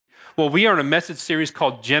Well, we are in a message series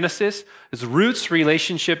called Genesis. It's Roots,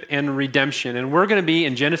 Relationship, and Redemption. And we're going to be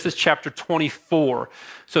in Genesis chapter 24.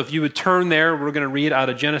 So if you would turn there, we're going to read out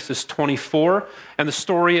of Genesis 24 and the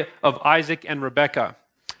story of Isaac and Rebekah.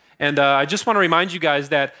 And I just want to remind you guys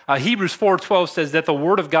that Hebrews 4:12 says that the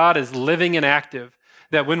Word of God is living and active,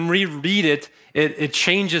 that when we read it, it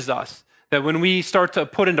changes us, that when we start to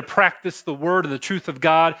put into practice the Word and the truth of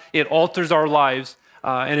God, it alters our lives,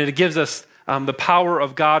 and it gives us the power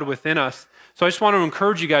of God within us. So I just want to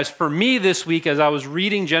encourage you guys, for me this week, as I was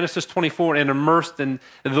reading Genesis 24 and immersed in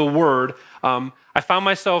the Word, I found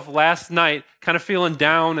myself last night kind of feeling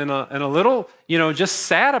down and a little, just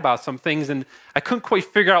sad about some things, and I couldn't quite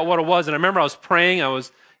figure out what it was. And I remember I was praying, I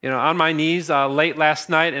was on my knees late last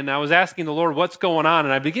night, and I was asking the Lord what's going on,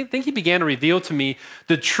 and I think He began to reveal to me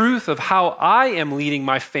the truth of how I am leading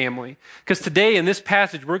my family. Because today in this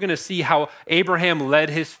passage, we're going to see how Abraham led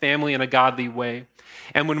his family in a godly way.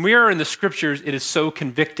 And when we are in the Scriptures, it is so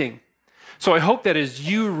convicting. So I hope that as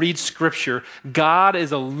you read Scripture, God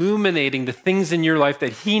is illuminating the things in your life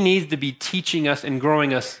that He needs to be teaching us and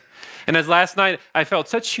growing us. And as last night, I felt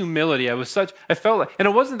such humility. And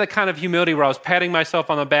it wasn't the kind of humility where I was patting myself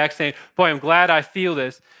on the back saying, boy, I'm glad I feel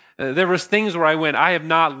this. There was things where I have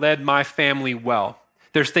not led my family well.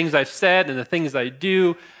 There's things I've said and the things I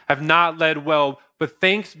do have not led well, but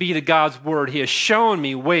thanks be to God's Word, He has shown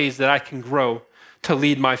me ways that I can grow to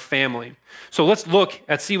lead my family. So let's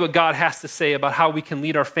see what God has to say about how we can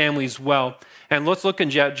lead our families well. And let's look in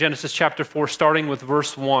Genesis chapter 4, starting with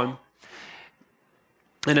verse 1.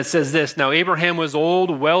 And it says this: Now Abraham was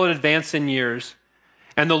old, well advanced in years,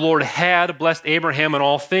 and the Lord had blessed Abraham in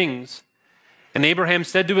all things. And Abraham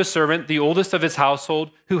said to his servant, the oldest of his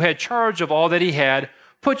household, who had charge of all that he had,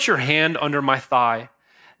 put your hand under my thigh,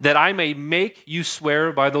 that I may make you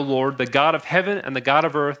swear by the Lord, the God of heaven and the God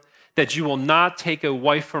of earth, that you will not take a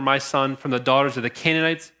wife for my son from the daughters of the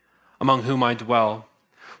Canaanites among whom I dwell,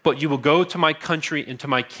 but you will go to my country and to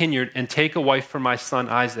my kindred and take a wife for my son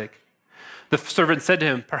Isaac. The servant said to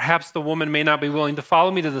him, perhaps the woman may not be willing to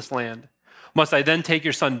follow me to this land. Must I then take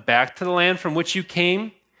your son back to the land from which you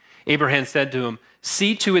came? Abraham said to him,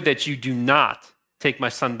 see to it that you do not take my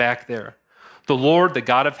son back there. The Lord, the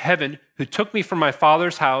God of heaven, who took me from my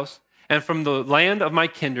father's house and from the land of my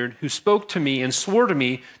kindred, who spoke to me and swore to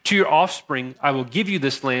me, to your offspring I will give you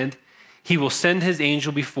this land. He will send his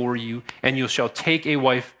angel before you, and you shall take a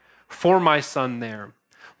wife for my son there.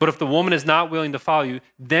 But if the woman is not willing to follow you,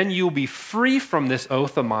 then you will be free from this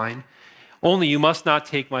oath of mine. Only you must not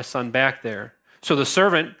take my son back there. So the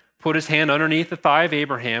servant put his hand underneath the thigh of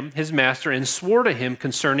Abraham, his master, and swore to him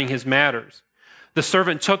concerning his matters. The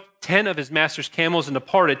servant took 10 of his master's camels and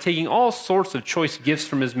departed, taking all sorts of choice gifts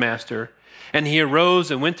from his master. And he arose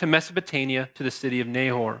and went to Mesopotamia, to the city of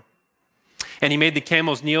Nahor. And he made the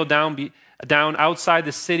camels kneel down outside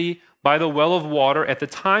the city by the well of water at the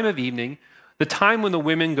time of evening, the time when the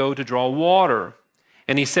women go to draw water.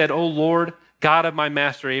 And he said, O Lord, God of my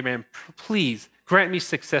master Abraham, please grant me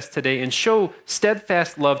success today and show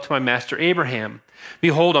steadfast love to my master Abraham.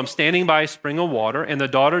 Behold, I'm standing by a spring of water, and the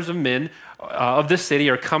daughters of men of this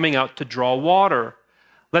city are coming out to draw water.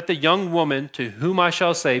 Let the young woman to whom I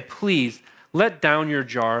shall say, please let down your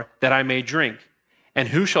jar that I may drink. And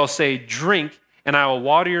who shall say, drink, and I will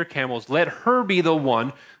water your camels, let her be the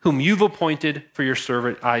one whom you've appointed for your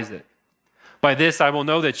servant Isaac. By this I will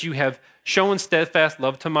know that you have shown steadfast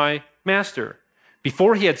love to my master.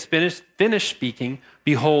 Before he had finished speaking,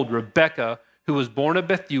 behold, Rebekah, who was born of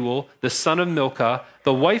Bethuel, the son of Milcah,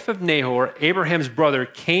 the wife of Nahor, Abraham's brother,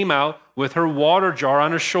 came out with her water jar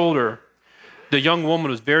on her shoulder. The young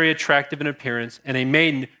woman was very attractive in appearance, and a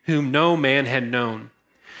maiden whom no man had known.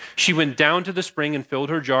 She went down to the spring and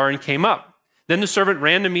filled her jar and came up. Then the servant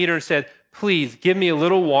ran to meet her and said, please give me a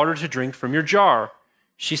little water to drink from your jar.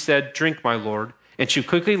 She said, drink, my lord. And she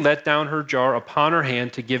quickly let down her jar upon her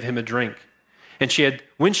hand to give him a drink. And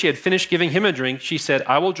when she had finished giving him a drink, she said,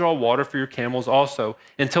 I will draw water for your camels also,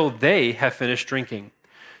 until they have finished drinking.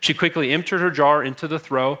 She quickly emptied her jar into the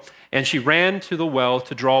trough, and she ran to the well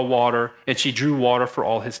to draw water, and she drew water for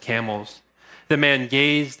all his camels. The man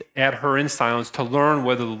gazed at her in silence to learn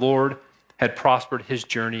whether the Lord had prospered his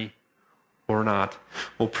journey or not.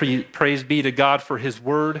 Well, praise be to God for his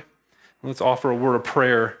word. Let's offer a word of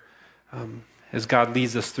prayer as God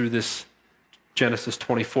leads us through this Genesis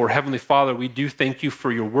 24. Heavenly Father, we do thank you for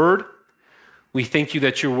your word. We thank you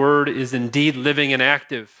that your word is indeed living and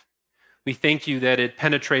active. We thank you that it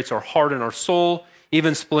penetrates our heart and our soul,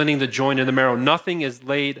 even splitting the joint and the marrow. Nothing is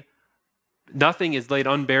laid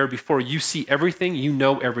unbare before you. See everything, you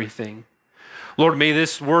know everything. Lord, may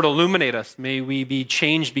this word illuminate us. May we be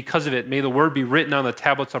changed because of it. May the word be written on the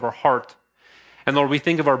tablets of our heart. And Lord, we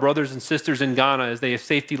think of our brothers and sisters in Ghana as they have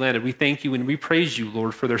safety landed. We thank you and we praise you,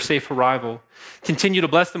 Lord, for their safe arrival. Continue to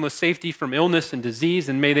bless them with safety from illness and disease,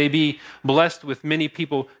 and may they be blessed with many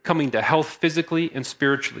people coming to health physically and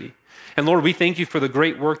spiritually. And Lord, we thank you for the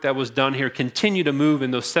great work that was done here. Continue to move in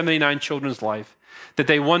those 79 children's life, that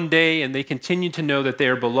they one day and they continue to know that they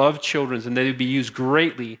are beloved children and they will be used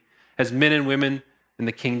greatly as men and women in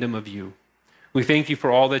the kingdom of you. We thank you for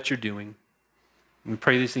all that you're doing. We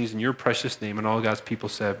pray these things in your precious name, and all God's people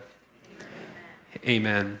said,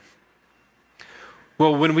 Amen.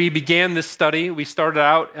 Well, when we began this study, we started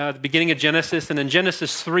out at the beginning of Genesis, and in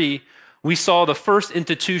Genesis 3, we saw the first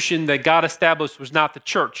institution that God established was not the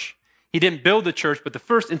church. He didn't build the church, but the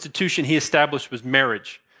first institution he established was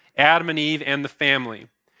marriage, Adam and Eve and the family.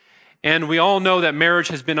 And we all know that marriage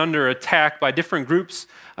has been under attack by different groups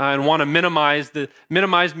and want to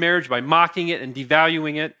minimize marriage by mocking it and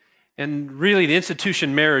devaluing it. And really, the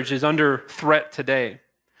institution marriage is under threat today.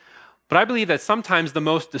 But I believe that sometimes the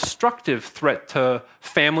most destructive threat to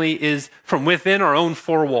family is from within our own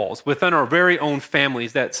four walls, within our very own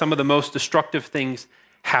families, that some of the most destructive things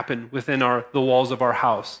happen within the walls of our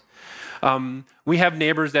house. We have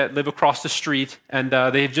neighbors that live across the street, and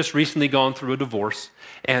they've just recently gone through a divorce.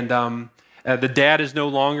 And the dad is no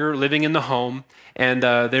longer living in the home, and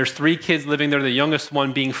there's 3 kids living there, the youngest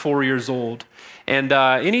one being 4 years old. And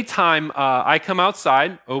anytime I come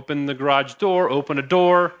outside, open the garage door, open a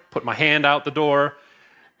door, put my hand out the door,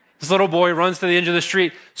 this little boy runs to the end of the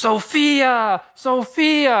street, Sophia,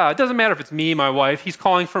 Sophia. It doesn't matter if it's me, my wife. He's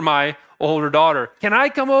calling for my older daughter. Can I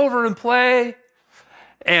come over and play?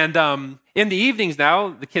 And in the evenings now,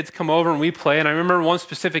 the kids come over and we play. And I remember one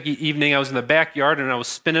specific evening, I was in the backyard and I was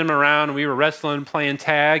spinning them around and we were wrestling, playing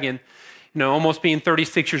tag. And, almost being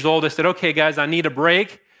 36 years old, I said, okay, guys, I need a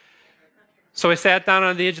break. So I sat down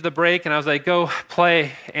on the edge of the break and I was like, go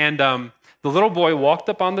play. And the little boy walked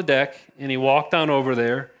up on the deck and he walked down over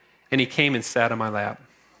there and he came and sat on my lap.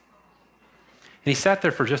 And he sat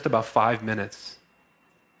there for just about 5 minutes.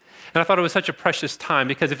 And I thought it was such a precious time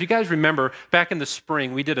because if you guys remember, back in the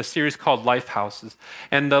spring, we did a series called Life Houses.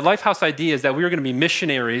 And the Life House idea is that we were going to be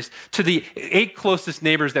missionaries to the 8 closest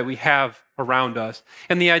neighbors that we have around us.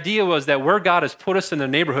 And the idea was that where God has put us in the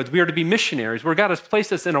neighborhoods, we are to be missionaries. Where God has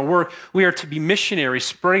placed us in our work, we are to be missionaries,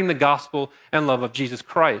 spreading the gospel and love of Jesus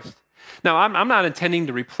Christ. Now, I'm not intending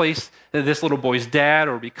to replace this little boy's dad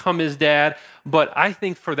or become his dad, but I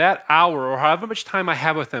think for that hour or however much time I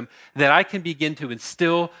have with him, that I can begin to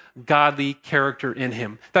instill godly character in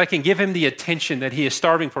him, that I can give him the attention that he is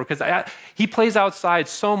starving for, because he plays outside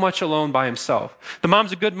so much alone by himself. The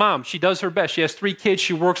mom's a good mom. She does her best. She has 3 kids.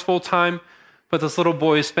 She works full time, but this little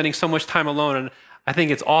boy is spending so much time alone, and I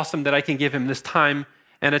think it's awesome that I can give him this time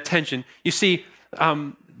and attention. You see,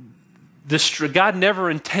 God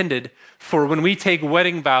never intended for when we take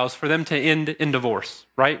wedding vows for them to end in divorce,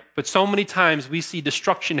 right? But so many times we see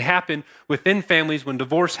destruction happen within families when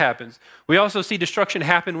divorce happens. We also see destruction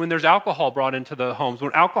happen when there's alcohol brought into the homes,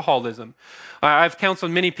 when alcoholism. I've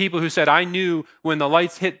counseled many people who said, I knew when the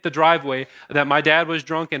lights hit the driveway that my dad was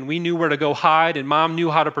drunk and we knew where to go hide and mom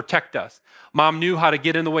knew how to protect us. Mom knew how to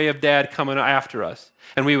get in the way of dad coming after us.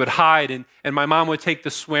 And we would hide and my mom would take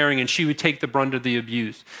the swearing and she would take the brunt of the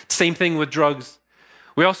abuse. Same thing with drugs.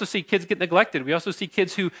 We also see kids get neglected. We also see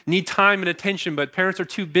kids who need time and attention, but parents are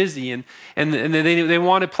too busy and they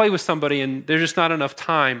want to play with somebody and there's just not enough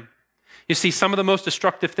time. You see, some of the most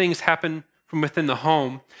destructive things happen from within the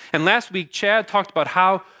home. And last week, Chad talked about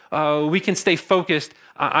how we can stay focused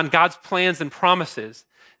on God's plans and promises,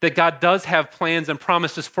 that God does have plans and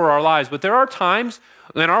promises for our lives. But there are times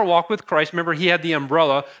in our walk with Christ, remember he had the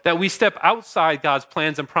umbrella, that we step outside God's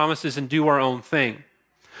plans and promises and do our own thing.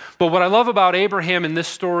 But what I love about Abraham in this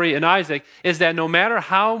story and Isaac is that no matter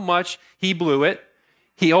how much he blew it,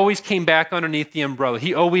 he always came back underneath the umbrella.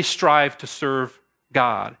 He always strived to serve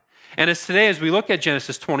God. And as we look at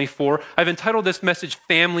Genesis 24, I've entitled this message,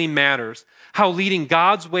 Family Matters, how leading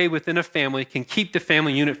God's way within a family can keep the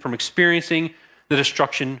family unit from experiencing the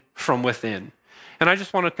destruction from within. And I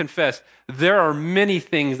just want to confess, there are many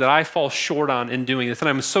things that I fall short on in doing this. And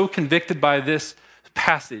I'm so convicted by this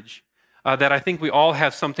passage that I think we all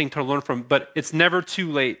have something to learn from. But it's never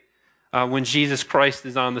too late when Jesus Christ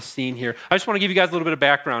is on the scene here. I just want to give you guys a little bit of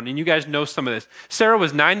background, and you guys know some of this. Sarah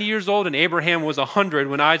was 90 years old, and Abraham was 100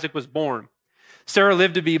 when Isaac was born. Sarah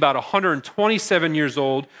lived to be about 127 years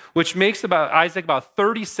old, which makes Isaac about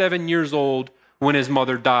 37 years old when his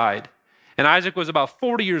mother died. And Isaac was about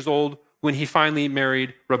 40 years old when he finally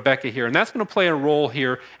married Rebekah here. And that's going to play a role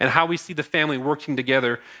here in how we see the family working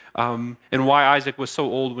together and why Isaac was so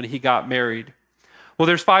old when he got married. Well,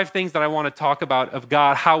 there's 5 things that I want to talk about of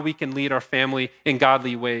God, how we can lead our family in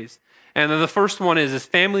godly ways. And then the first one is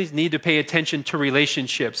families need to pay attention to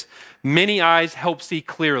relationships. Many eyes help see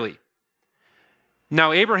clearly.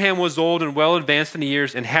 Now, Abraham was old and well advanced in the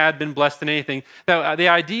years and had been blessed in anything. Now, the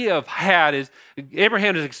idea of had is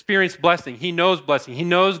Abraham has experienced blessing. He knows blessing. He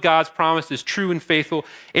knows God's promise is true and faithful.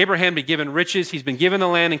 Abraham been given riches. He's been given the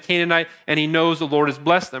land in Canaanite, and he knows the Lord has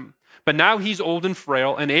blessed them. But now he's old and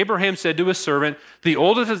frail, and Abraham said to his servant, the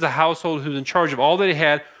oldest of the household who's in charge of all that he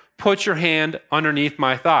had, put your hand underneath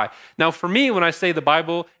my thigh. Now, for me, when I say the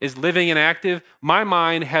Bible is living and active, my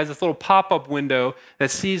mind has this little pop-up window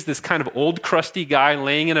that sees this kind of old, crusty guy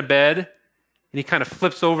laying in a bed, and he kind of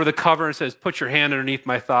flips over the cover and says, put your hand underneath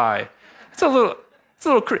my thigh. It's a little,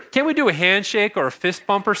 can't we do a handshake or a fist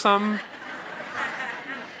bump or something?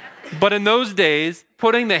 But in those days,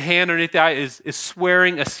 putting the hand underneath the eye is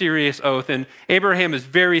swearing a serious oath. And Abraham is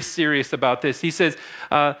very serious about this. He says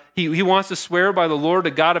he wants to swear by the Lord,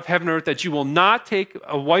 the God of heaven and earth, that you will not take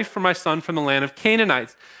a wife for my son from the land of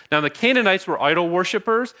Canaanites. Now, the Canaanites were idol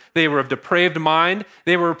worshipers. They were of depraved mind.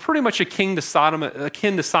 They were pretty much akin to Sodom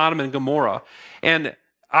and Gomorrah. And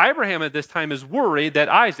Abraham at this time is worried that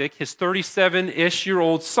Isaac, his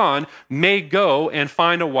 37-ish-year-old son, may go and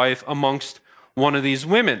find a wife amongst one of these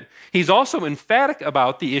women. He's also emphatic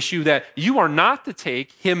about the issue that you are not to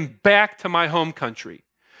take him back to my home country.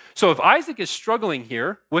 So if Isaac is struggling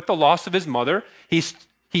here with the loss of his mother,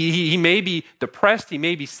 he may be depressed, he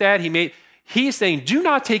may be sad, he's saying, do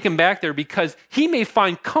not take him back there because he may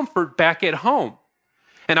find comfort back at home.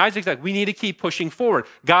 And Isaac's like, we need to keep pushing forward.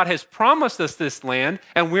 God has promised us this land,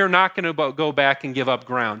 and we're not going to go back and give up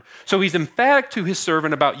ground. So he's emphatic to his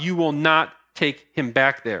servant about you will not take him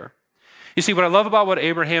back there. You see, what I love about what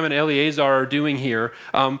Abraham and Eliezer are doing here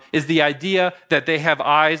is the idea that they have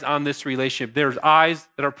eyes on this relationship. There's eyes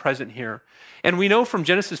that are present here. And we know from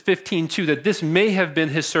Genesis 15:2 that this may have been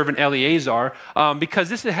his servant Eliezer because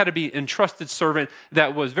this had to be an entrusted servant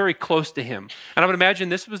that was very close to him. And I would imagine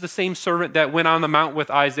this was the same servant that went on the mount with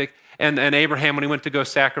Isaac and Abraham when he went to go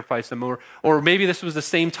sacrifice them. Or maybe this was the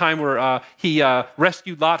same time where he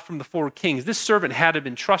rescued Lot from the 4 kings. This servant had to have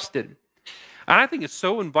been trusted. And I think it's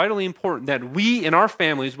so vitally important that we in our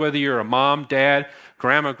families, whether you're a mom, dad,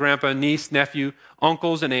 grandma, grandpa, niece, nephew,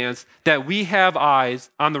 uncles, and aunts, that we have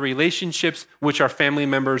eyes on the relationships which our family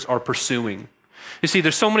members are pursuing. You see,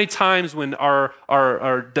 there's so many times when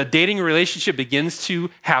the dating relationship begins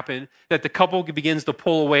to happen that the couple begins to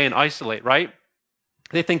pull away and isolate, right?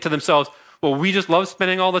 They think to themselves, well, we just love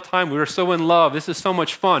spending all the time. We are so in love. This is so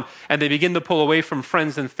much fun. And they begin to pull away from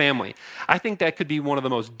friends and family. I think that could be one of the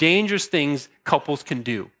most dangerous things couples can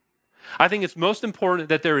do. I think it's most important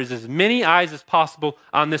that there is as many eyes as possible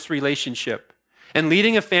on this relationship. And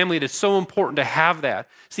leading a family, it is so important to have that.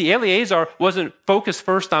 See, Eliezer wasn't focused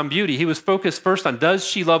first on beauty. He was focused first on, does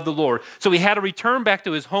she love the Lord? So he had to return back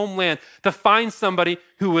to his homeland to find somebody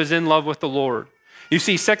who was in love with the Lord. You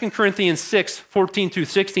see, 2 Corinthians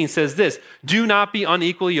 6:14-16 says this, do not be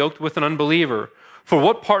unequally yoked with an unbeliever. For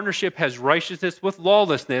what partnership has righteousness with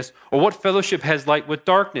lawlessness, or what fellowship has light with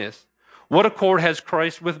darkness? What accord has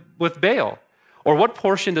Christ with Baal? Or what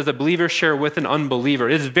portion does a believer share with an unbeliever?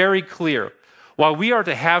 It is very clear. While we are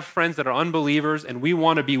to have friends that are unbelievers and we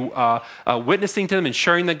want to be witnessing to them and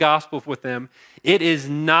sharing the gospel with them, it is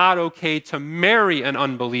not okay to marry an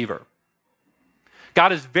unbeliever.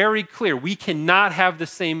 God is very clear. We cannot have the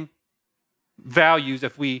same values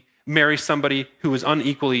if we marry somebody who is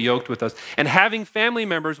unequally yoked with us. And having family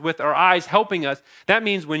members with our eyes helping us, that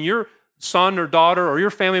means when your son or daughter or your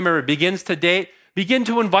family member begins to date, begin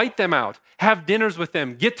to invite them out. Have dinners with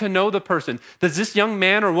them. Get to know the person. Does this young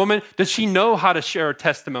man or woman, does she know how to share a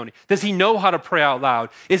testimony? Does he know how to pray out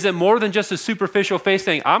loud? Is it more than just a superficial face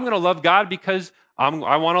saying, I'm going to love God because I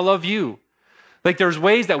want to love you? Like there's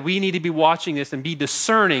ways that we need to be watching this and be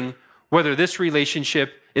discerning whether this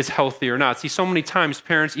relationship is healthy or not. See, so many times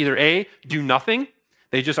parents either A, do nothing,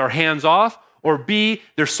 they just are hands off, or B,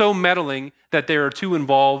 they're so meddling that they are too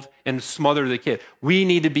involved and smother the kid. We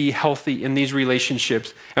need to be healthy in these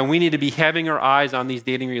relationships, and we need to be having our eyes on these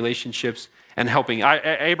dating relationships and helping.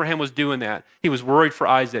 Abraham was doing that. He was worried for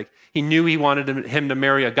Isaac. He knew he wanted him to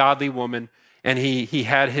marry a godly woman, and he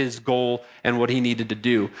had his goal and what he needed to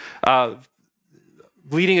do.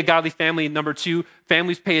 Leading a godly family, number 2,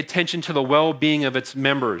 families pay attention to the well-being of its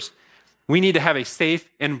members. We need to have a safe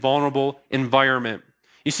and vulnerable environment.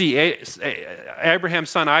 You see, Abraham's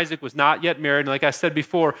son Isaac was not yet married. And like I said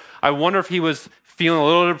before, I wonder if he was feeling a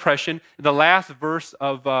little depression. The last verse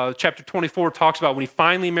of chapter 24 talks about when he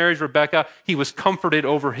finally marries Rebekah, he was comforted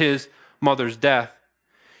over his mother's death.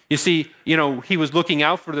 You see, he was looking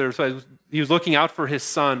out for his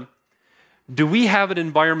son. Do we have an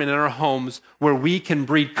environment in our homes where we can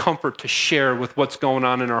breed comfort to share with what's going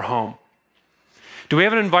on in our home? Do we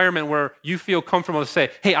have an environment where you feel comfortable to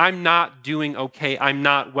say, hey, I'm not doing okay, I'm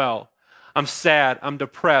not well, I'm sad, I'm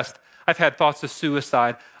depressed, I've had thoughts of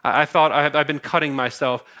suicide, I've been cutting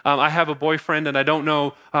myself, I have a boyfriend and I don't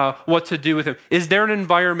know what to do with him. Is there an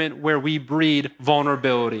environment where we breed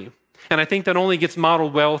vulnerability? And I think that only gets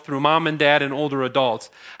modeled well through mom and dad and older adults,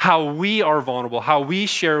 how we are vulnerable, how we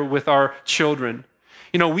share with our children.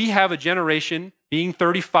 We have a generation, being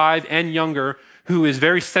 35 and younger, who is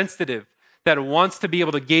very sensitive, that wants to be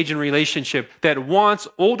able to gauge in relationship, that wants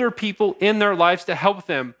older people in their lives to help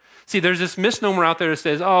them. See, there's this misnomer out there that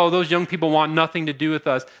says, oh, those young people want nothing to do with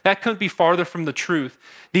us. That couldn't be farther from the truth.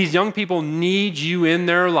 These young people need you in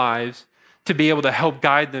their lives to be able to help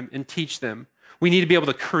guide them and teach them. We need to be able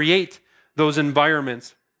to create those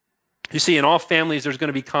environments. You see, in all families, there's going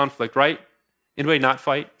to be conflict, right? Anybody not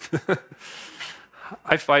fight?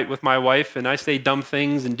 I fight with my wife, and I say dumb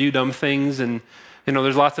things and do dumb things, and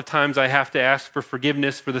there's lots of times I have to ask for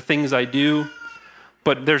forgiveness for the things I do,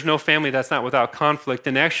 but there's no family that's not without conflict.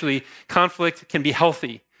 And actually, conflict can be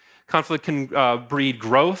healthy. Conflict can breed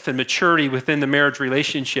growth and maturity within the marriage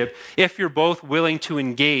relationship if you're both willing to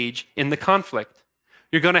engage in the conflict.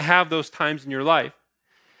 You're going to have those times in your life.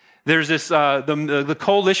 There's this, the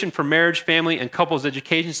Coalition for Marriage, Family, and Couples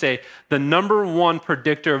Education say the number one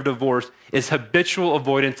predictor of divorce is habitual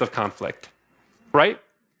avoidance of conflict, right?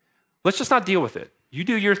 Let's just not deal with it. You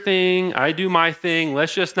do your thing, I do my thing.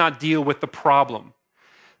 Let's just not deal with the problem.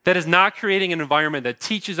 That is not creating an environment that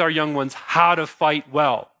teaches our young ones how to fight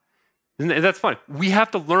well. And that's fun. We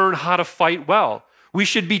have to learn how to fight well. We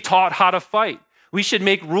should be taught how to fight. We should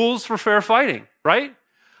make rules for fair fighting, right?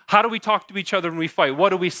 How do we talk to each other when we fight? What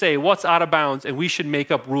do we say? What's out of bounds? And we should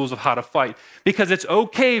make up rules of how to fight. Because it's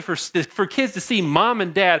okay for kids to see mom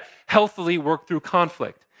and dad healthily work through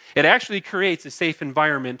conflict. It actually creates a safe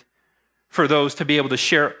environment for those to be able to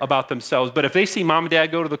share about themselves. But if they see mom and dad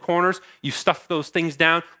go to the corners, you stuff those things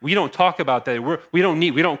down. We don't talk about that. We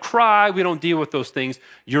don't cry. We don't deal with those things.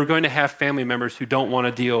 You're going to have family members who don't want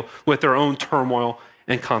to deal with their own turmoil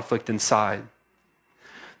and conflict inside.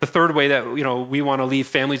 The third way that we want to lead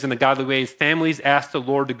families in the godly way is families ask the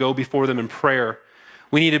Lord to go before them in prayer.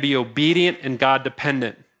 We need to be obedient and God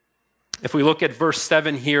dependent. If we look at verse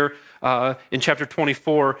 7 here in chapter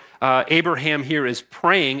 24, Abraham here is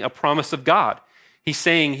praying a promise of God. He's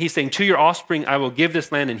saying, to your offspring I will give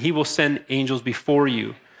this land and he will send angels before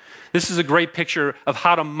you. This is a great picture of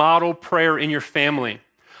how to model prayer in your family.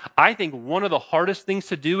 I think one of the hardest things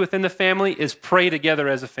to do within the family is pray together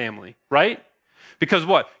as a family, right? Because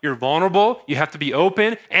what? You're vulnerable, you have to be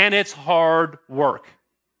open, and it's hard work.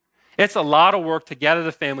 It's a lot of work to gather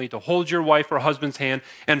the family, to hold your wife or husband's hand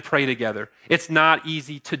and pray together. It's not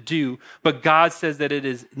easy to do, but God says that it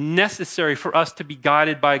is necessary for us to be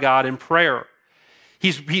guided by God in prayer.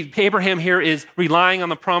 Abraham here is relying on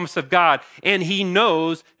the promise of God, and he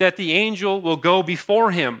knows that the angel will go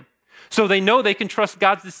before him. So they know they can trust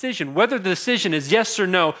God's decision. Whether the decision is yes or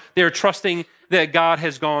no, they're trusting that God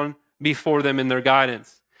has gone before them in their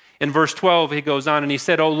guidance. In verse 12, he goes on and he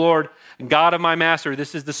said, "O Lord, God of my master,"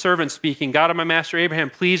 this is the servant speaking, "God of my master Abraham,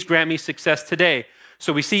 please grant me success today."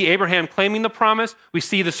 So we see Abraham claiming the promise. We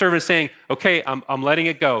see the servant saying, okay, I'm letting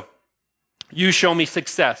it go. You show me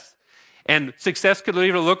success. And success could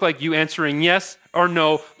either look like you answering yes or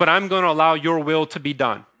no, but I'm going to allow your will to be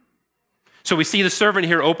done. So we see the servant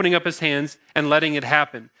here opening up his hands and letting it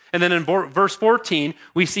happen. And then in verse 14,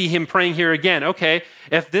 we see him praying here again. Okay,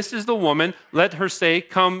 if this is the woman, let her say,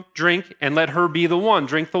 "Come, drink," and let her be the one,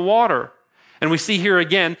 drink the water. And we see here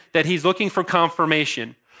again that he's looking for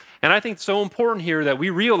confirmation. And I think it's so important here that we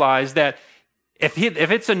realize that if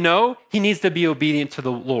it's a no, he needs to be obedient to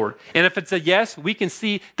the Lord. And if it's a yes, we can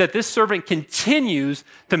see that this servant continues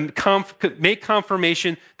to make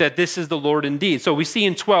confirmation that this is the Lord indeed. So we see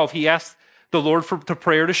in 12, he asks the Lord for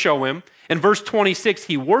prayer to show him. In verse 26,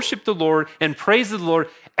 he worshiped the Lord and praised the Lord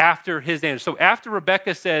after his answer. So after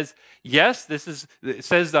Rebekah says, yes,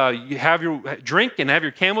 you have your drink and have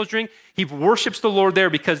your camels drink, he worships the Lord there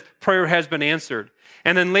because prayer has been answered.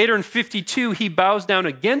 And then later in 52, he bows down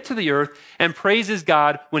again to the earth and praises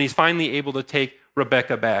God when he's finally able to take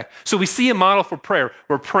Rebecca back. So we see a model for prayer.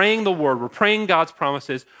 We're praying the word. We're praying God's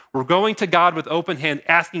promises. We're going to God with open hand,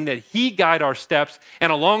 asking that he guide our steps.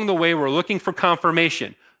 And along the way, we're looking for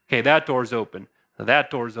confirmation. Okay, that door's open.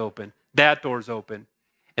 That door's open. That door's open.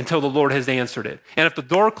 Until the Lord has answered it. And if the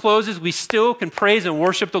door closes, we still can praise and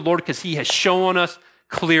worship the Lord because he has shown us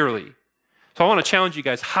clearly. So I want to challenge you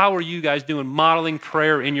guys. How are you guys doing modeling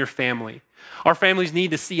prayer in your family? Our families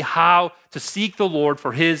need to see how to seek the Lord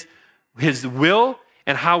for his will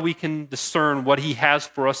and how we can discern what he has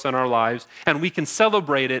for us in our lives. And we can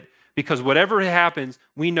celebrate it because whatever happens,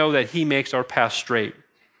 we know that he makes our path straight.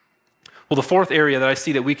 Well, the fourth area that I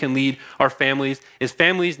see that we can lead our families is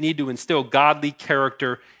families need to instill godly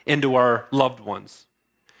character into our loved ones.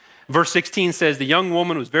 Verse 16 says, the young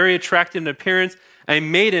woman was very attractive in appearance, a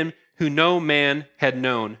maiden who no man had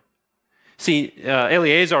known. See,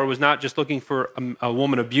 Eleazar was not just looking for a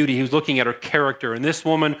woman of beauty, he was looking at her character, and this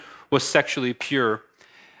woman was sexually pure.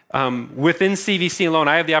 Within CVC alone,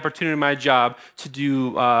 I have the opportunity in my job to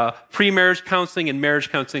do pre-marriage counseling and marriage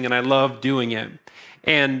counseling, and I love doing it.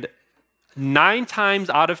 And 9 times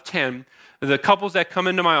out of 10, the couples that come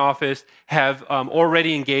into my office have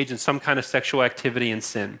already engaged in some kind of sexual activity and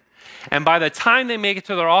sin. And by the time they make it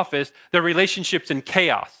to their office, their relationship's in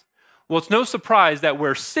chaos. Well, it's no surprise that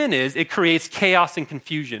where sin is, it creates chaos and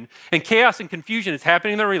confusion. And chaos and confusion is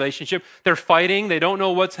happening in their relationship. They're fighting. They don't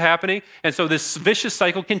know what's happening. And so this vicious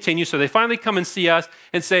cycle continues. So they finally come and see us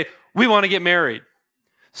and say, we want to get married.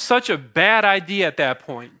 Such a bad idea at that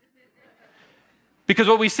point. Because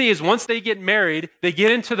what we see is once they get married, they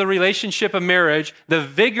get into the relationship of marriage, the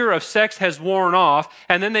vigor of sex has worn off,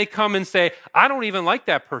 and then they come and say, I don't even like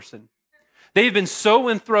that person. They've been so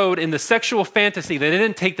enthralled in the sexual fantasy that they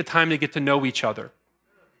didn't take the time to get to know each other.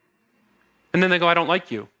 And then they go, I don't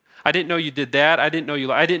like you. I didn't know you did that. I didn't know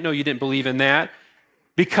you didn't believe in that.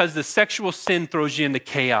 Because the sexual sin throws you into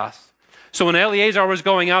chaos. So when Eleazar was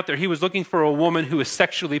going out there, he was looking for a woman who is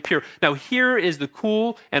sexually pure. Now here is the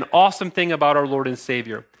cool and awesome thing about our Lord and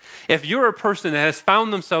Savior. If you're a person that has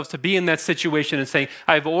found themselves to be in that situation and saying,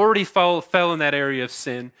 I've already fell in that area of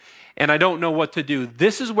sin, and I don't know what to do,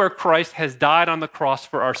 this is where Christ has died on the cross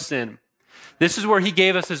for our sin. This is where he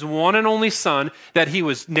gave us his one and only son, that he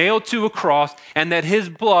was nailed to a cross, and that his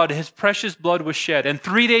blood, his precious blood was shed. And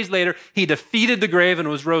 3 days later, he defeated the grave and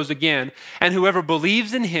was rose again. And whoever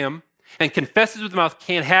believes in him and confesses with the mouth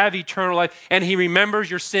can have eternal life, and he remembers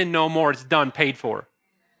your sin no more. It's done, paid for.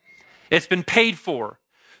 It's been paid for.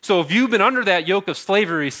 So if you've been under that yoke of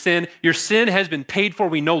slavery, sin, your sin has been paid for.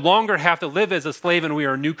 We no longer have to live as a slave, and we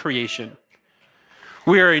are a new creation.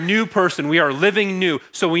 We are a new person. We are living new.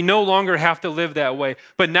 So we no longer have to live that way.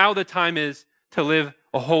 But now the time is to live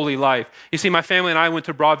a holy life. You see, my family and I went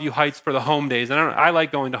to Broadview Heights for the home days. And I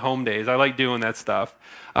like going to home days. I like doing that stuff.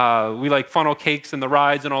 We like funnel cakes and the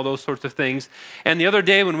rides and all those sorts of things. And the other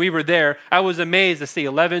day when we were there, I was amazed to see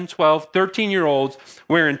 11, 12, 13-year-olds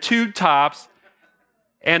wearing tube tops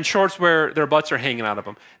and shorts where their butts are hanging out of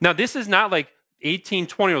them. Now, this is not like 18,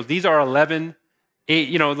 20-year-olds. These are 11,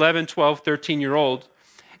 12, 13-year-olds.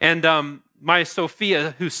 And my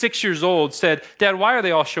Sophia, who's 6 years old, said, Dad, why are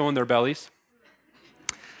they all showing their bellies?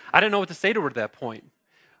 I didn't know what to say to her at that point.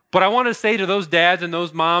 But I want to say to those dads and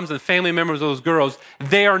those moms and family members of those girls,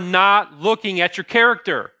 they are not looking at your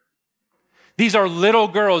character. These are little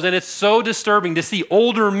girls, and it's so disturbing to see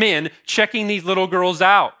older men checking these little girls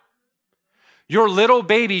out. Your little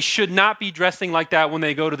babies should not be dressing like that when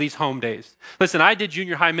they go to these home days. Listen, I did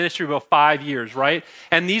junior high ministry about 5 years, right?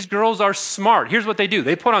 And these girls are smart. Here's what they do.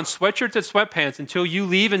 They put on sweatshirts and sweatpants until you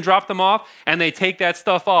leave and drop them off, and they take that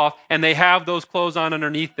stuff off, and they have those clothes on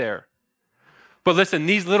underneath there. But listen,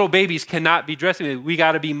 these little babies cannot be dressing. We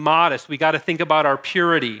got to be modest. We got to think about our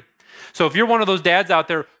purity. So if you're one of those dads out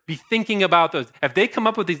there, be thinking about those. If they come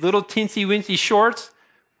up with these little teensy-weensy shorts,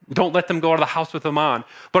 don't let them go out of the house with them on.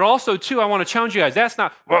 But also, too, I want to challenge you guys. That's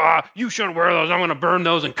not, you shouldn't wear those. I'm going to burn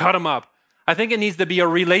those and cut them up. I think it needs to be a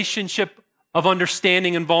relationship of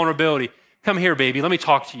understanding and vulnerability. Come here, baby. Let me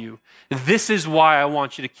talk to you. This is why I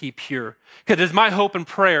want you to keep pure. Because it's my hope and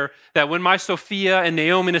prayer that when my Sophia and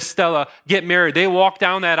Naomi and Estella get married, they walk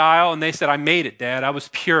down that aisle and they said, I made it, Dad. I was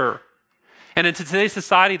pure. And in today's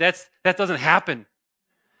society, that doesn't happen.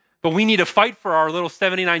 But we need to fight for our little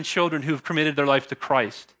 79 children who have committed their life to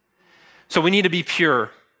Christ. So we need to be pure.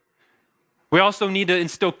 We also need to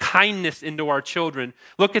instill kindness into our children.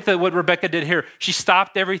 Look at what Rebecca did here. She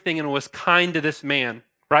stopped everything and was kind to this man,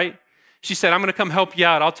 right? She said, I'm going to come help you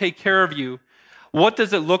out. I'll take care of you. What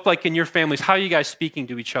does it look like in your families? How are you guys speaking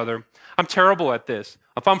to each other? I'm terrible at this.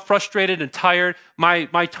 If I'm frustrated and tired,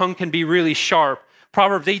 my tongue can be really sharp.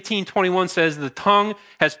 Proverbs 18:21 says, the tongue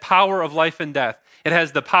has power of life and death. It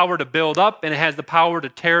has the power to build up, and it has the power to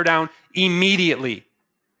tear down immediately.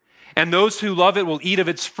 And those who love it will eat of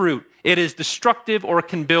its fruit. It is destructive or it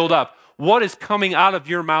can build up. What is coming out of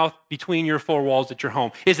your mouth between your four walls at your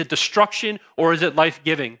home? Is it destruction or is it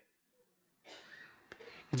life-giving?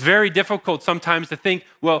 It's very difficult sometimes to think,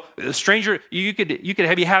 well, a stranger, you could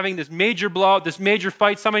be having this major blowout, this major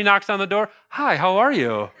fight. Somebody knocks on the door. Hi, how are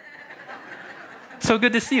you? So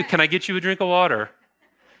good to see you. Can I get you a drink of water?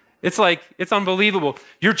 It's unbelievable.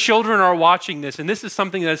 Your children are watching this, and this is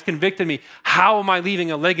something that has convicted me. How am I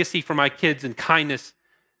leaving a legacy for my kids in kindness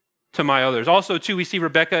to my others? Also, too, we see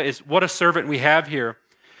Rebecca is what a servant we have here.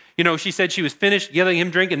 You know, she said she was finished giving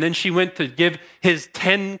him drink, and then she went to give his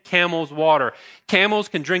 10 camels water. Camels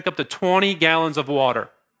can drink up to 20 gallons of water.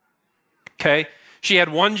 Okay? She had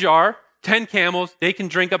one jar, 10 camels. They can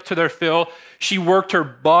drink up to their fill. She worked her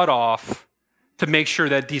butt off to make sure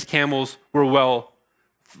that these camels were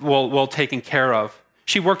well taken care of.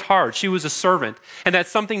 She worked hard. She was a servant. And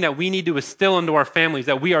that's something that we need to instill into our families,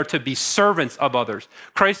 that we are to be servants of others.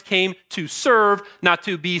 Christ came to serve, not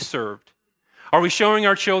to be served. Are we showing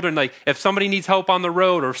our children, like, if somebody needs help on the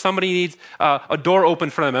road or if somebody needs a door open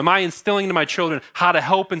for them, am I instilling to my children how to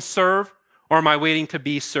help and serve, or am I waiting to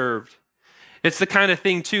be served? It's the kind of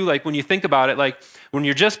thing, too, like when you think about it, like when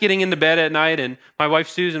you're just getting into bed at night and my wife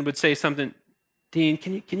Susan would say something, Dean,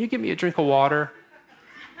 can you give me a drink of water?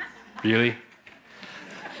 Really?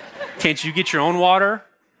 Can't you get your own water?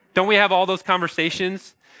 Don't we have all those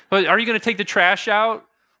conversations? Well, are you going to take the trash out?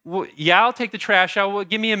 Well, yeah, I'll take the trash out. Well,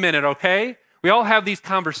 give me a minute, okay? We all have these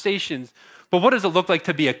conversations. But what does it look like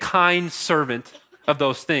to be a kind servant of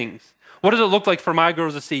those things? What does it look like for my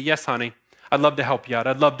girls to see, yes, honey, I'd love to help you out.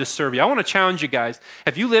 I'd love to serve you. I want to challenge you guys.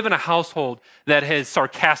 If you live in a household that is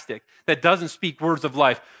sarcastic, that doesn't speak words of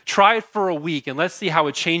life, try it for a week and let's see how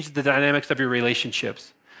it changes the dynamics of your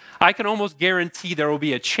relationships. I can almost guarantee there will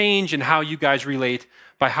be a change in how you guys relate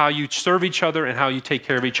by how you serve each other and how you take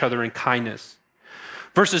care of each other in kindness.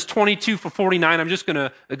 Verses 22 to 49, I'm just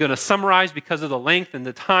going to summarize because of the length and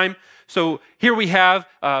the time. So here we have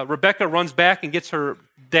Rebecca runs back and gets her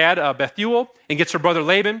dad, Bethuel, and gets her brother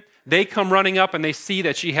Laban. They come running up and they see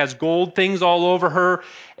that she has gold things all over her,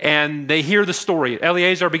 and they hear the story.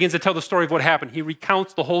 Eleazar begins to tell the story of what happened. He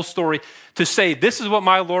recounts the whole story to say, this is what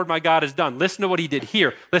my Lord, my God has done. Listen to what he did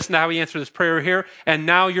here. Listen to how he answered this prayer here. And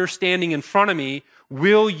now you're standing in front of me.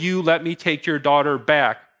 Will you let me take your daughter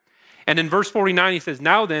back? And in verse 49, he says,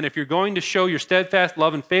 now then, if you're going to show your steadfast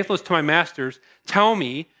love and faithfulness to my masters, tell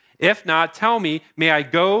me. If not, tell me, may I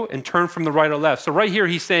go and turn from the right or left? So right here,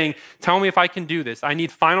 he's saying, tell me if I can do this. I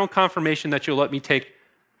need final confirmation that you'll let me take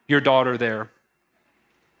your daughter there.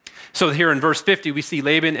 So here in verse 50, we see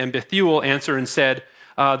Laban and Bethuel answer and said,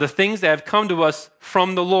 the things that have come to us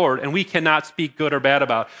from the Lord, and we cannot speak good or bad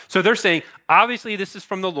about. So they're saying, obviously this is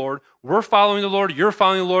from the Lord. We're following the Lord. You're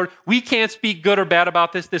following the Lord. We can't speak good or bad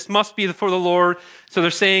about this. This must be for the Lord. So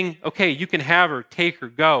they're saying, okay, you can have her, take her,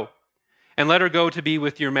 go, and let her go to be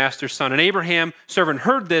with your master's son. And Abraham, servant,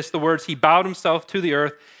 heard this, the words, he bowed himself to the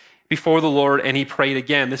earth before the Lord, and he prayed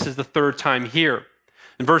again. This is the third time here.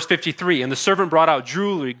 In verse 53, and the servant brought out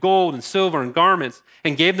jewelry, gold and silver and garments,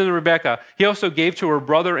 and gave them to Rebekah. He also gave to her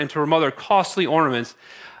brother and to her mother costly ornaments.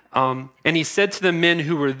 And he said to the men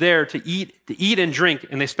who were there to eat and drink,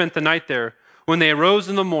 and they spent the night there. When they arose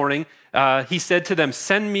in the morning, he said to them,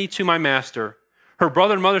 send me to my master. Her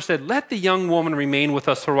brother and mother said, let the young woman remain with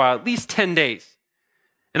us for a while, at least 10 days.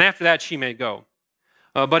 And after that, she may go.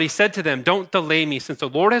 But he said to them, don't delay me, since the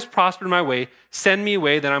Lord has prospered my way. Send me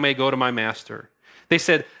away that I may go to my master. They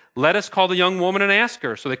said, let us call the young woman and ask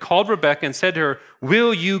her. So they called Rebekah and said to her,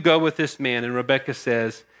 will you go with this man? And Rebekah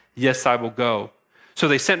says, yes, I will go. So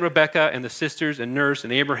they sent Rebekah and the sisters and nurse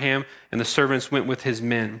and Abraham, and the servants went with his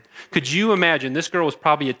men. Could you imagine, this girl was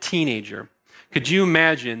probably a teenager. Could you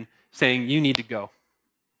imagine saying, you need to go.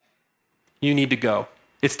 You need to go.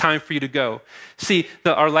 It's time for you to go. See,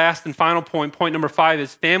 our last and final point number 5,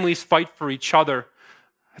 is families fight for each other.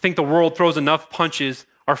 I think the world throws enough punches.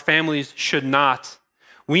 Our families should not.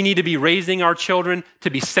 We need to be raising our children to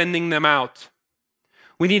be sending them out.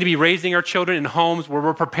 We need to be raising our children in homes where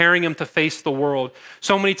we're preparing them to face the world.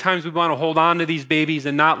 So many times we want to hold on to these babies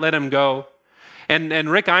and not let them go. And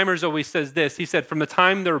Rick Eimers always says this. He said, from the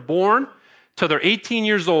time they're born till they're 18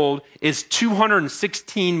 years old is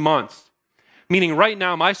 216 months. Meaning right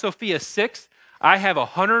now, my Sophia is 6. I have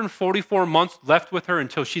 144 months left with her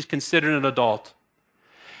until she's considered an adult.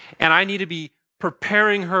 And I need to be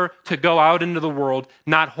preparing her to go out into the world,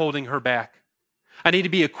 not holding her back. I need to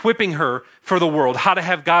be equipping her for the world, how to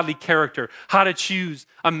have godly character, how to choose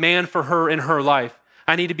a man for her in her life.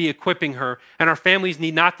 I need to be equipping her. And our families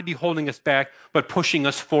need not to be holding us back, but pushing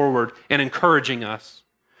us forward and encouraging us.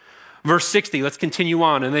 Verse 60, let's continue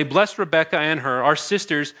on. And they blessed Rebekah and her, our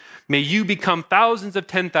sisters, may you become thousands of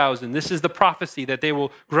 10,000. This is the prophecy that they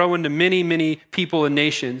will grow into many, many people and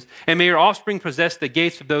nations. And may your offspring possess the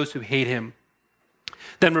gates of those who hate him.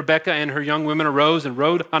 Then Rebekah and her young women arose and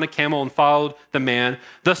rode on a camel and followed the man.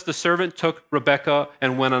 Thus the servant took Rebekah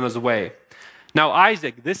and went on his way. Now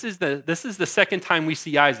Isaac, this is the second time we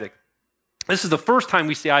see Isaac. This is the first time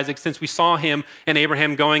we see Isaac since we saw him and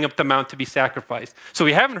Abraham going up the mount to be sacrificed. So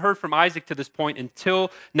we haven't heard from Isaac to this point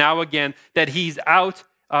until now again that he's out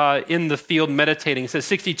in the field meditating. It says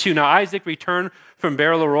 62, now Isaac returned from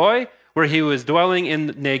Beer-lahai, where he was dwelling in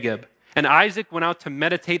Negeb. And Isaac went out to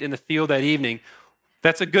meditate in the field that evening.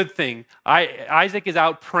 That's a good thing. Isaac is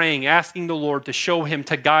out praying, asking the Lord to show him,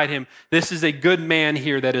 to guide him. This is a good man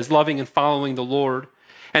here that is loving and following the Lord.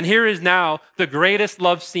 And here is now the greatest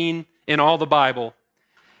love scene in all the Bible.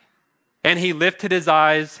 And he lifted his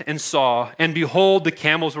eyes and saw, and behold, the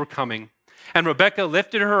camels were coming. And Rebekah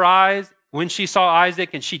lifted her eyes when she saw Isaac,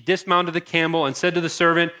 and she dismounted the camel and said to the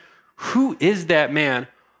servant, who is that man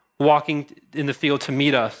walking in the field to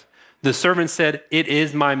meet us? The servant said, it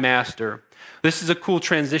is my master. This is a cool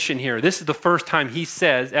transition here. This is the first time he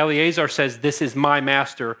says, Eleazar says, this is my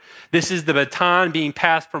master. This is the baton being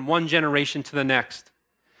passed from one generation to the next.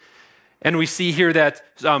 And we see here that,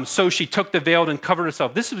 so she took the veil and covered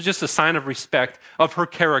herself. This was just a sign of respect of her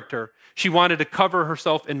character. She wanted to cover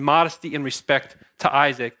herself in modesty and respect to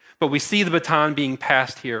Isaac. But we see the baton being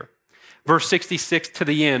passed here. Verse 66 to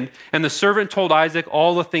the end. And the servant told Isaac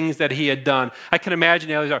all the things that he had done. I can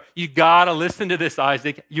imagine Eleazar, you got to listen to this,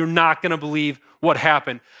 Isaac. You're not going to believe what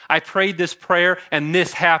happened. I prayed this prayer and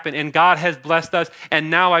this happened and God has blessed us.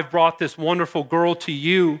 And now I've brought this wonderful girl to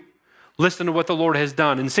you. Listen to what the Lord has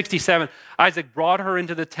done. In 67, Isaac brought her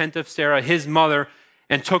into the tent of Sarah, his mother,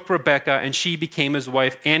 and took Rebekah, and she became his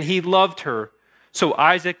wife, and he loved her. So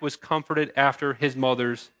Isaac was comforted after his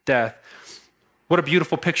mother's death. What a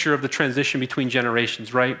beautiful picture of the transition between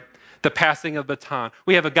generations, right? The passing of the baton.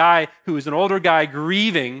 We have a guy who is an older guy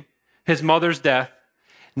grieving his mother's death.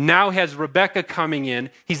 Now has Rebekah coming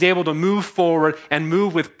in. He's able to move forward and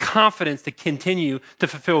move with confidence to continue to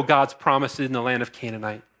fulfill God's promises in the land of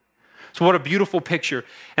Canaanite. So what a beautiful picture.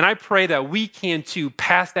 And I pray that we can too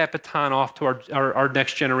pass that baton off to our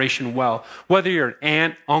next generation well. Whether you're an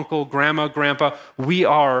aunt, uncle, grandma, grandpa, we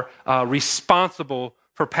are responsible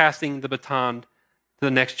for passing the baton to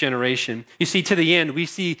the next generation. You see, to the end, we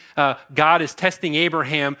see God is testing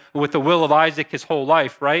Abraham with the will of Isaac his whole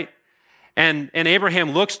life, right? And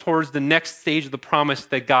Abraham looks towards the next stage of the promise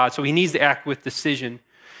that God, so he needs to act with decision.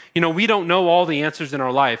 You know, we don't know all the answers in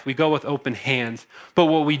our life. We go with open hands. But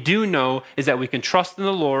what we do know is that we can trust in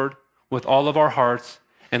the Lord with all of our hearts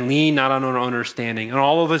and lean not on our own understanding. In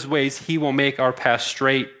all of his ways, he will make our path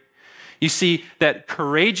straight. You see, that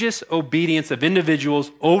courageous obedience of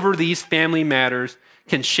individuals over these family matters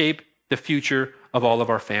can shape the future of all of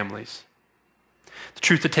our families. The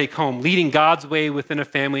truth to take home, leading God's way within a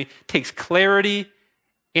family takes clarity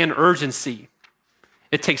and urgency.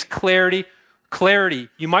 It takes clarity.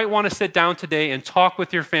 You might want to sit down today and talk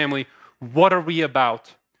with your family. What are we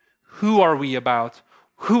about? Who are we about?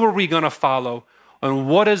 Who are we going to follow? And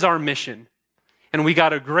what is our mission? And we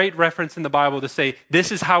got a great reference in the Bible to say,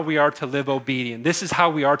 this is how we are to live obedient. This is how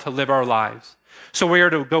we are to live our lives. So we are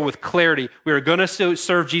to go with clarity. We are going to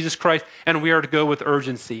serve Jesus Christ, and we are to go with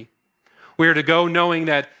urgency. We are to go knowing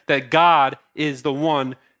that God is the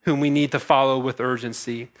one whom we need to follow with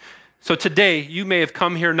urgency. So today, you may have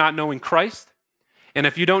come here not knowing Christ. And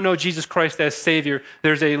if you don't know Jesus Christ as Savior,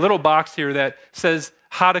 there's a little box here that says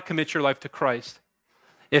how to commit your life to Christ.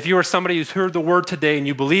 If you are somebody who's heard the word today and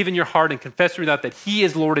you believe in your heart and confess with your mouth that he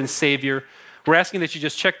is Lord and Savior, we're asking that you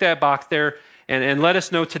just check that box there and let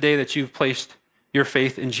us know today that you've placed your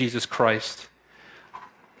faith in Jesus Christ.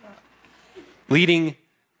 Leading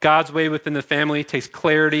God's way within the family takes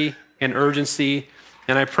clarity and urgency.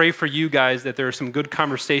 And I pray for you guys that there are some good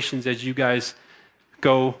conversations as you guys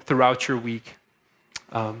go throughout your week.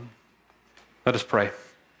 Let us pray.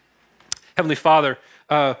 Heavenly Father,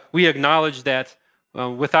 we acknowledge that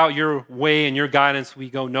without your way and your guidance, we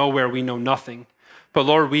go nowhere, we know nothing. But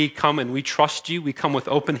Lord, we come and we trust you. We come with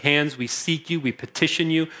open hands. We seek you. We petition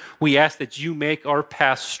you. We ask that you make our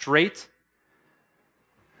path straight.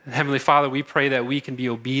 And Heavenly Father, we pray that we can be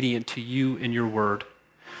obedient to you and your word.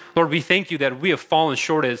 Lord, we thank you that we have fallen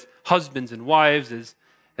short as husbands and wives,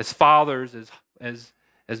 as fathers, as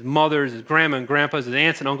mothers, as grandma and grandpas, as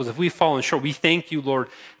aunts and uncles. If we've fallen short, we thank you, Lord,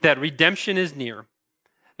 that redemption is near,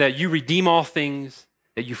 that you redeem all things,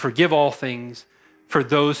 that you forgive all things. for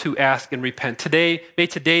those who ask and repent. May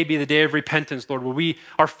today be the day of repentance, Lord, where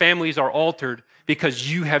our families are altered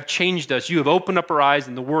because you have changed us. You have opened up our eyes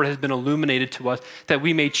and the word has been illuminated to us that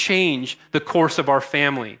we may change the course of our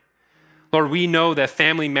family. Lord, we know that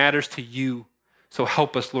family matters to you. So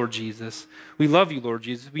help us, Lord Jesus. We love you, Lord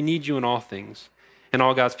Jesus. We need you in all things. And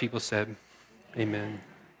all God's people said, amen.